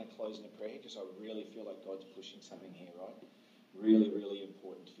 We're going to close in a prayer because I really feel like God's pushing something here, right? Really, really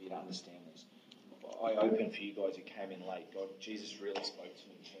important for you to understand this. I opened for you guys who came in late. Jesus really spoke to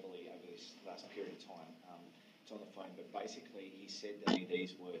me heavily over this last period of time. It's on the phone, but basically he said to me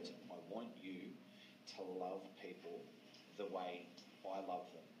these words: I want you to love people the way I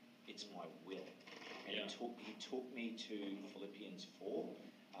love them. It's my will. And he took me to Philippians 4,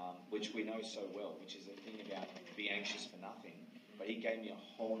 which we know so well, which is the thing about be anxious for nothing. But he gave me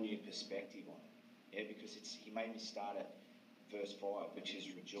a whole new perspective on it. Yeah, because he made me start at verse 5, which is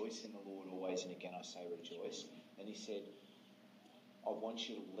rejoice in the Lord always, and again I say rejoice. And he said, I want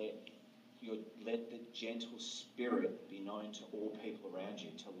you to let the gentle spirit be known to all people around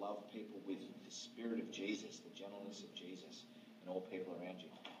you, to love people with the spirit of Jesus, the gentleness of Jesus, and all people around you.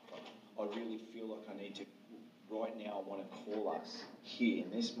 I really feel like I need to, right now I want to call us here in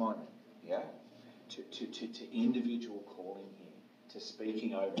this moment, to individual calling here, to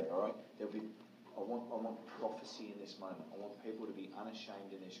speaking over it, all right? I want prophecy in this moment. I want people to be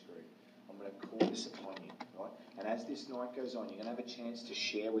unashamed in this group. I'm going to call this upon you, right? And as this night goes on, you're going to have a chance to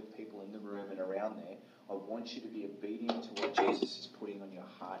share with people in the room and around there. I want you to be obedient to what Jesus is putting on your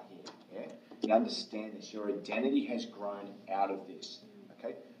heart here, yeah? You understand this. Your identity has grown out of this,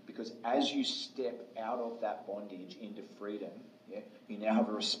 okay? Because as you step out of that bondage into freedom, you now have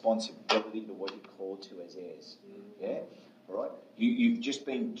a responsibility to what you're called to as heirs, yeah? All right? You've just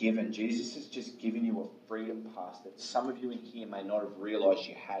been given, Jesus has just given you a freedom pass that some of you in here may not have realised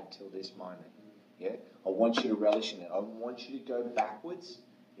you had till this moment. Yeah? I want you to relish in it. I want you to go backwards.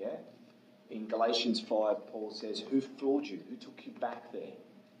 Yeah? In Galatians 5, Paul says, who fooled you? Who took you back there?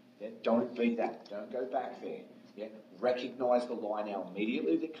 Yeah? Don't be that. Don't go back there. Yeah? Recognise the lie now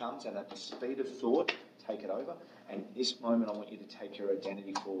immediately that comes, and at the speed of thought, take it over. And this moment, I want you to take your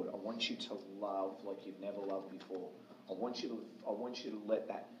identity forward. I want you to love like you've never loved before. I want you to let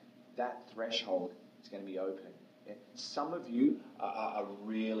that threshold is going to be open. Yeah? Some of you are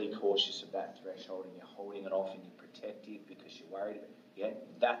really cautious of that threshold, and you're holding it off, and you're protective because you're worried about it. Yeah?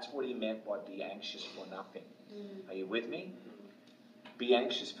 That's what he meant by be anxious for nothing. Are you with me? Be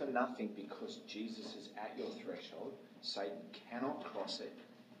anxious for nothing because Jesus is at your threshold. Satan cannot cross it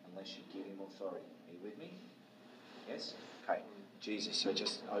unless you give him authority. Are you with me? Yes? Okay. Jesus, so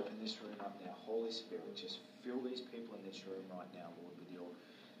just open this room up now. Holy Spirit, just fill these people in this room right now, Lord, with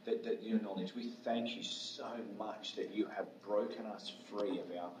your knowledge. We thank you so much that you have broken us free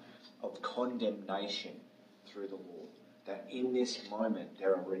of condemnation through the Lord. That in this moment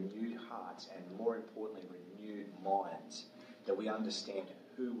there are renewed hearts and, more importantly, renewed minds. That we understand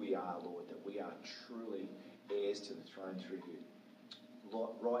who we are, Lord, that we are truly heirs to the throne through you.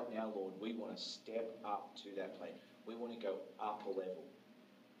 Lord, right now, Lord, we want to step up to that place. We want to go up a level.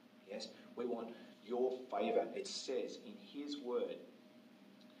 Yes? We want your favour. It says in his word,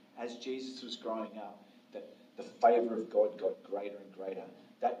 as Jesus was growing up, that the favour of God got greater and greater.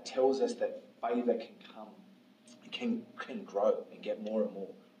 That tells us that favour can grow and get more and more.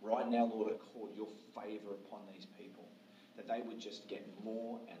 Right now, Lord, I call your favour upon these people, that they would just get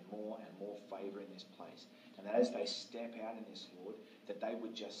more and more and more favour in this place. And that as they step out in this, Lord, that they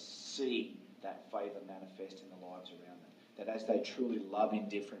would just see that favour manifest in the lives around them. That as they truly love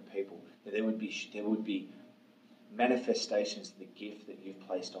indifferent people, that there would be manifestations of the gift that you've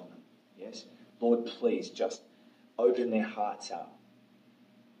placed on them. Yes? Lord, please just open their hearts up.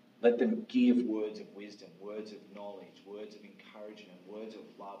 Let them give words of wisdom, words of knowledge, words of encouragement, words of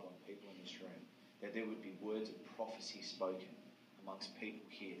love on people in this room. That there would be words of prophecy spoken amongst people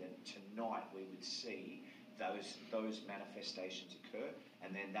here. That tonight we would see those manifestations occur,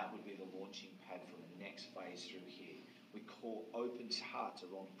 and then that would be the launching pad for the next phase through here. We call open hearts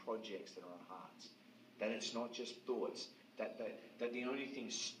around projects that are on hearts. That it's not just thoughts. That the only thing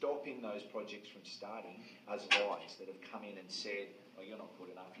stopping those projects from starting is lies that have come in and said, oh, you're not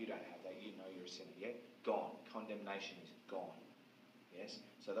good enough, you don't have that, you know you're a sinner. Yeah? Gone. Condemnation is gone. Yes?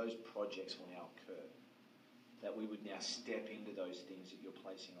 So those projects will now occur. That we would now step into those things that you're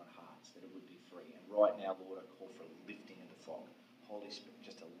placing on hearts, that it would be free. And right now, Lord, I call for a lifting of the fog. Holy Spirit,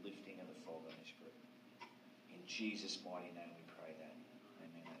 just a lifting of the fog on this group. In Jesus' mighty name we pray that.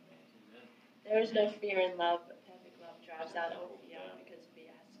 Amen, amen. There is no fear in love, but perfect love drives out all fear, because fear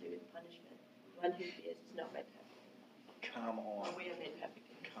has to do with punishment. One who fears is not made perfect in love. Come on. We are made perfect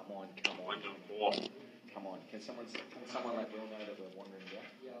in love. Come on. Come on. Can someone let Will know that we're wandering down?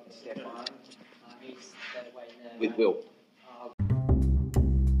 Yeah. Stefan? He's that way now. With Will.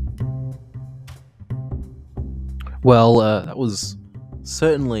 Well, that was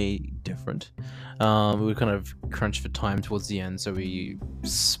certainly different. We were kind of crunched for time towards the end, so we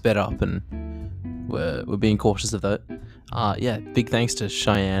sped up and we're being cautious of that. Yeah, big thanks to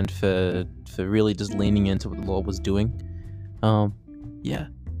Cheyenne for really just leaning into what the Lord was doing. Yeah,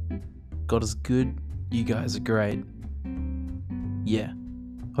 God is good. You guys are great. Yeah,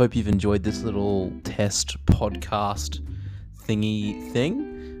 hope you've enjoyed this little test podcast thingy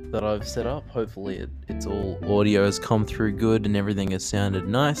thing that I've set up. Hopefully it's all audio has come through good and everything has sounded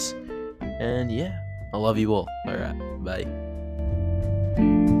nice. And yeah, I love you all. Alright,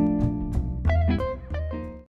 bye.